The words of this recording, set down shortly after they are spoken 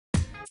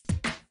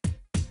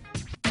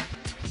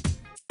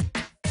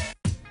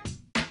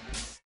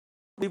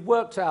We've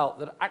worked out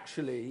that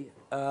actually,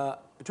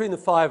 between the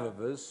five of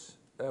us,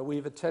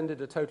 we've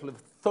attended a total of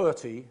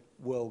 30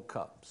 World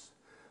Cups.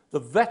 The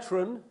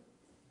veteran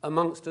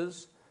amongst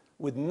us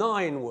with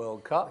 9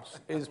 World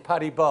Cups is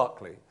Paddy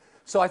Barclay.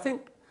 So I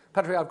think,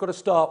 Patrick, I've got to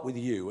start with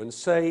you and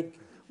say,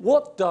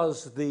 what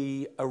does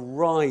the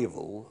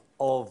arrival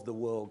of the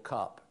World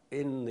Cup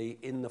in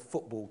the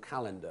football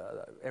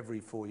calendar every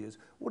 4 years,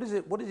 what does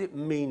it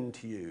mean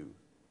to you?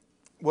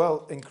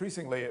 Well,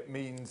 increasingly it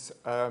means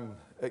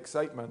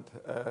excitement,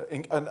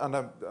 and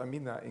I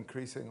mean that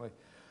increasingly.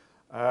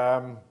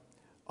 I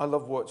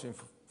love watching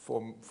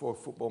four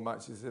football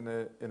matches in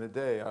a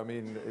day. I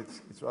mean,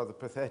 it's rather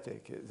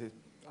pathetic.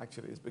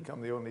 Actually, it's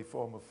become the only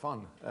form of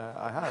fun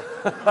I have.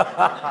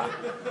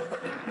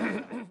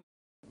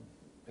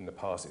 In the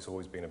past, it's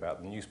always been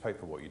about the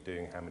newspaper, what you're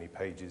doing, how many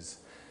pages,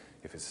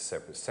 if it's a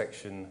separate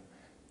section.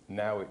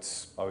 Now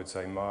I would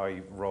say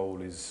my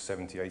role is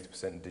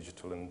 70–80%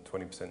 digital and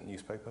 20%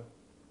 newspaper.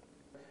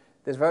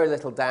 There's very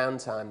little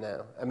downtime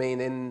now. I mean,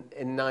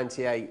 in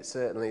 '98,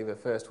 certainly the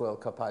first World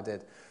Cup I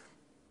did,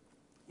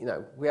 you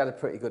know, we had a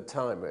pretty good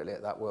time really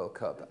at that World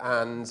Cup.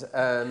 And,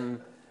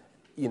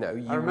 you know,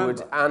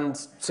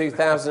 and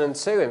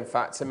 2002, in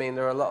fact, I mean,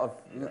 there are a lot of,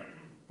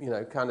 you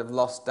know, kind of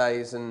lost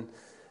days and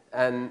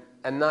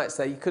nights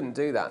there. You couldn't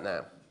do that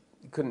now.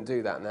 You couldn't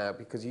do that now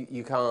because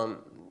you can't.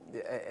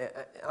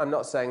 I'm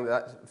not saying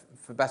that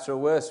for better or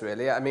worse,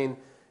 really. I mean,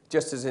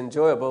 just as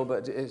enjoyable,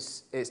 but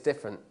it's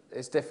different.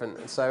 It's different,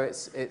 and so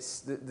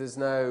there's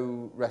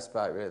no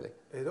respite really.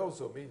 It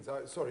also means,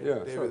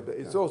 David, but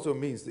it also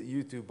means that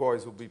you two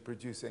boys will be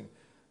producing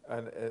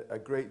a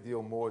great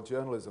deal more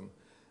journalism.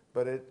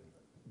 But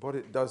what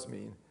it does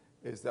mean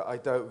is that I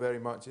doubt very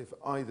much if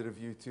either of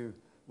you two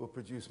will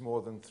produce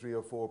more than 3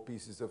 or 4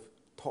 pieces of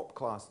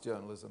top-class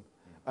journalism.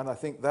 And I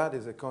think that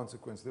is a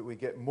consequence that we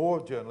get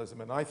more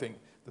journalism, and I think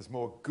there's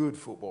more good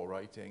football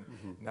writing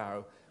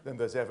now than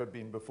there's ever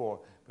been before,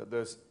 but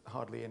there's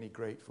hardly any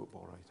great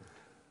football writing.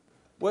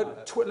 Well,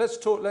 let's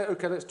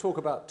talk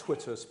about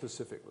Twitter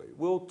specifically.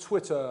 Will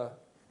Twitter,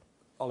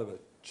 Oliver,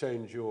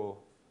 change your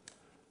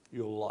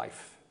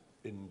life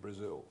in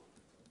Brazil?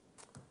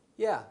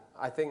 Yeah,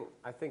 I think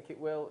it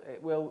will.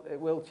 It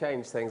will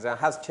change things. It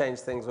has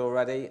changed things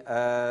already.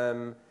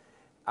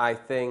 I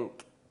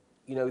think,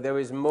 you know, there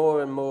is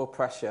more and more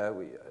pressure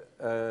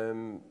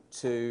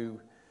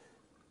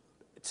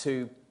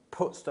to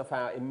put stuff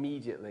out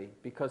immediately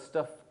because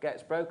stuff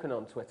gets broken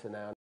on Twitter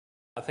now.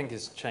 I think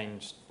it's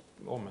changed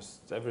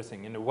almost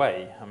everything in a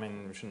way. I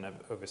mean, we shouldn't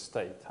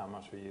overstate how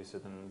much we use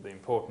it and the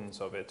importance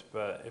of it,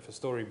 but if a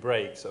story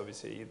breaks,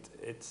 obviously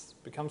it's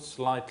becomes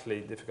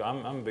slightly difficult.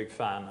 I'm a big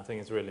fan. I think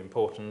it's really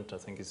important. I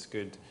think it's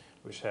good.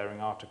 We're sharing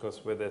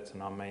articles with it,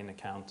 and our main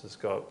account has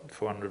got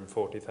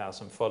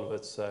 440,000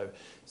 followers, so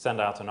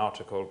send out an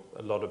article,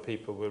 a lot of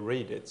people will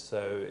read it.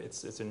 So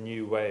it's a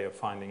new way of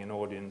finding an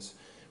audience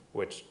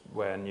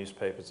where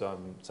newspapers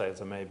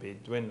sales are maybe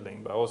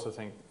dwindling. But I also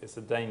think it's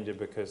a danger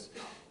because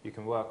you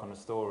can work on a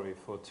story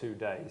for 2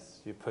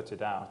 days, you put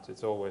it out,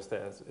 it's always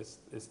there.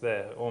 It's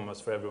there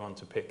almost for everyone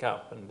to pick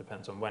up, and it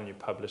depends on when you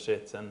publish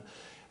it. And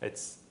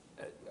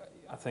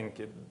I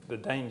think the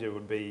danger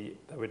would be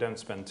that we don't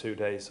spend 2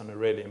 days on a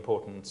really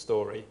important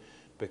story,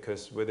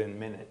 because within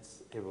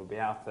minutes it will be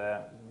out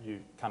there.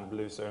 You kind of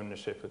lose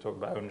ownership. We talk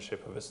about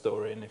ownership of a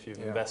story, and if you've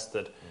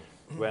invested,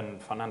 when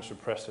financial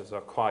pressures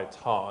are quite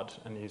hard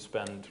and you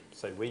spend,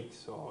 say,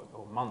 weeks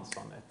or months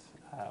on it,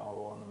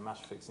 or on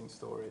match fixing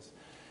stories,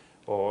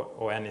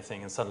 or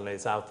anything, and suddenly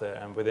it's out there,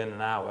 and within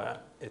an hour,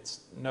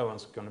 no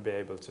one's going to be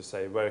able to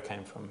say where it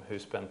came from, who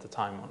spent the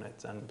time on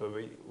it, but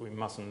we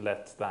mustn't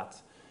let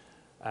that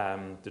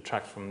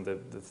detract from the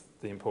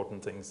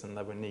important things, and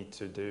that we need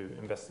to do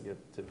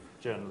investigative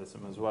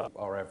journalism as well.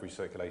 Our average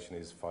circulation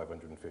is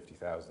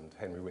 550,000.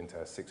 Henry Winter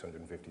has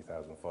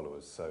 650,000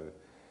 followers, so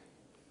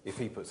if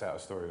he puts out a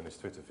story on his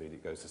Twitter feed,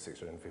 it goes to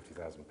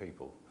 650,000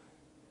 people.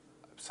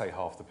 Say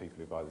half the people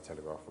who buy the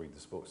Telegraph read the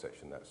sports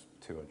section, that's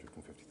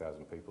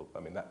 250,000 people.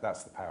 I mean,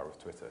 that's the power of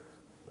Twitter.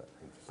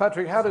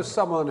 Patrick, how does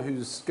someone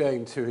who's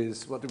going to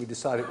his, what did we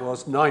decide it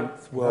was,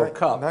 9th World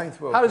Cup,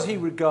 how does he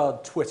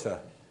regard Twitter?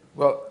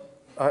 Well,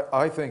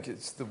 I think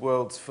it's the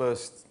world's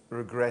first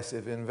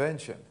regressive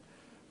invention.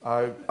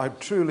 I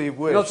truly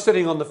wish... You're not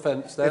sitting on the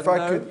fence there.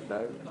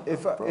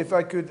 If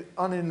I could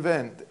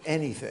uninvent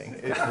anything,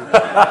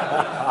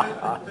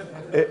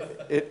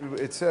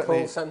 it certainly...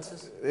 Call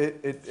centres?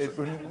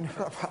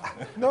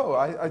 No,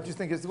 I just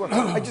think it's the one.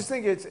 I just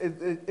think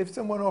if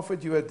someone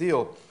offered you a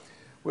deal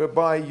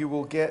whereby you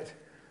will get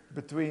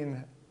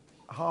between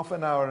half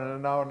an hour and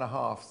an hour and a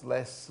half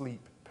less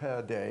sleep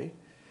per day,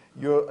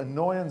 your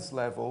annoyance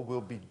level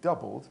will be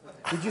doubled,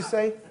 would you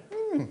say,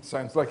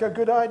 sounds like a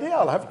good idea,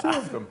 I'll have 2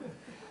 of them?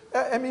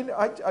 I mean,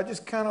 I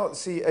just cannot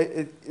see,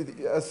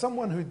 as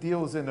someone who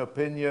deals in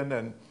opinion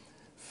and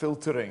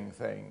filtering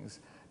things,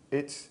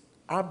 it's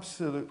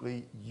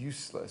absolutely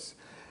useless.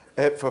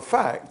 For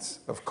facts,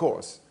 of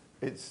course,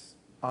 it's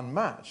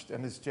unmatched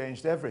and has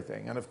changed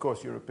everything. And of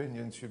course, your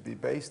opinions should be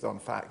based on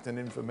fact and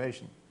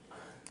information.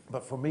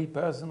 But for me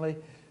personally,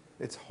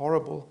 It's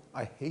horrible.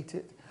 I hate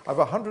it. I have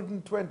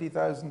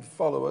 120,000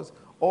 followers,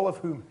 all of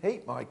whom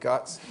hate my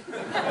guts.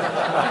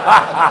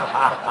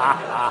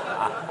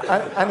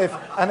 and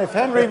if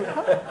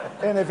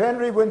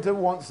Henry Winter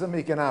wants them,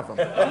 he can have them.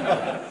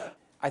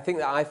 I think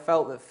that I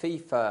felt that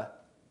FIFA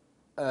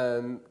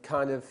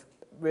kind of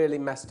really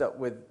messed up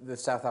with the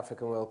South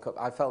African World Cup.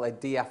 I felt they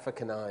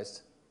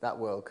de-Africanized that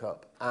World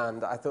Cup,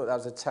 and I thought that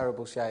was a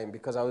terrible shame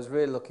because I was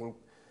really looking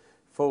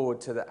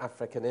forward to the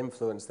African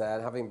influence there,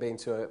 and having been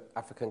to an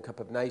African Cup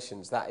of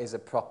Nations, that is a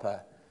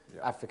proper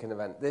African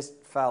event. This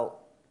felt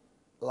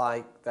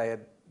like they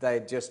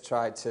had just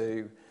tried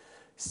to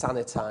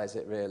sanitize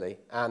it, really.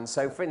 And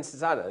so, for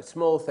instance, I don't know,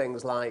 small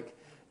things like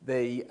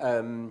the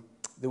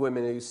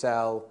women who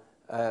sell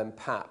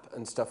pap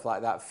and stuff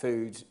like that,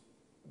 food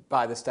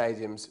by the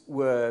stadiums,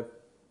 were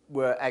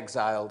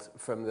exiled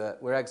from the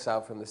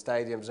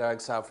stadiums, or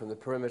exiled from the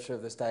perimeter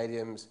of the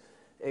stadiums.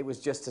 It was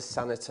just a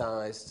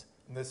sanitized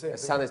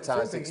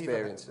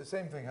experience. The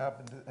same thing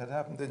had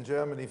happened in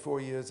Germany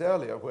 4 years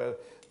earlier, where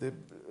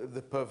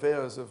the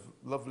purveyors of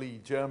lovely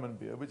German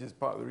beer, which is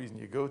part of the reason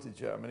you go to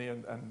Germany,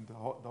 and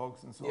hot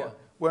dogs and so on,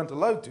 weren't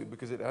allowed to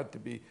because it had to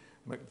be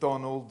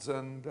McDonald's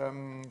and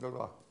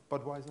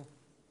Budweiser.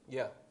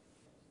 Yeah.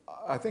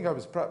 I think I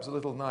was perhaps a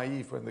little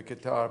naive when the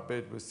Qatar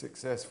bid was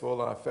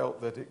successful. I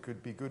felt that it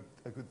could be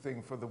a good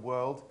thing for the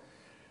world.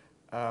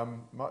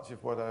 Much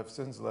of what I've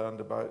since learned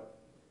about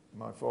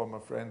my former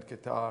friend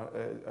Qatar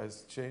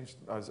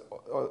has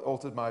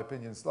altered my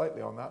opinion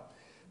slightly on that.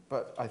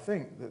 But I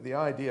think that the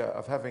idea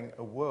of having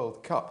a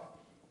World Cup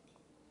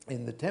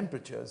in the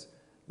temperatures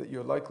that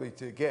you're likely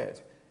to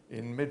get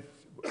in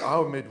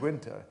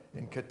midwinter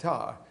in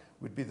Qatar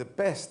would be the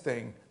best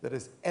thing that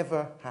has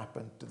ever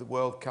happened to the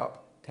World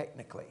Cup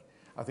technically.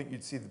 I think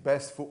you'd see the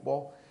best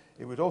football.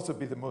 It would also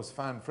be the most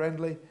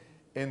fan-friendly,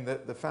 in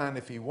that the fan,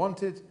 if he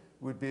wanted,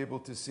 would be able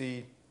to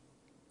see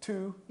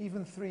 2,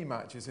 even 3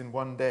 matches in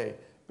one day,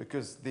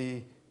 because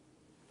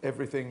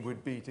everything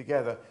would be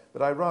together.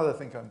 But I rather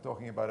think I'm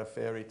talking about a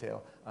fairy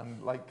tale,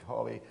 and like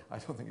Holly, I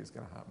don't think it's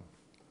going to happen.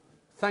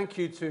 Thank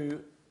you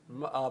to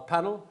our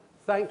panel.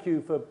 Thank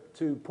you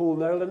to Paul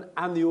Nolan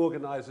and the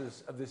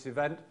organisers of this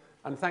event,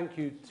 and thank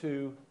you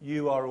to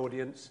you, our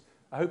audience.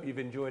 I hope you've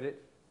enjoyed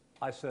it.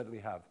 I certainly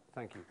have.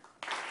 Thank you.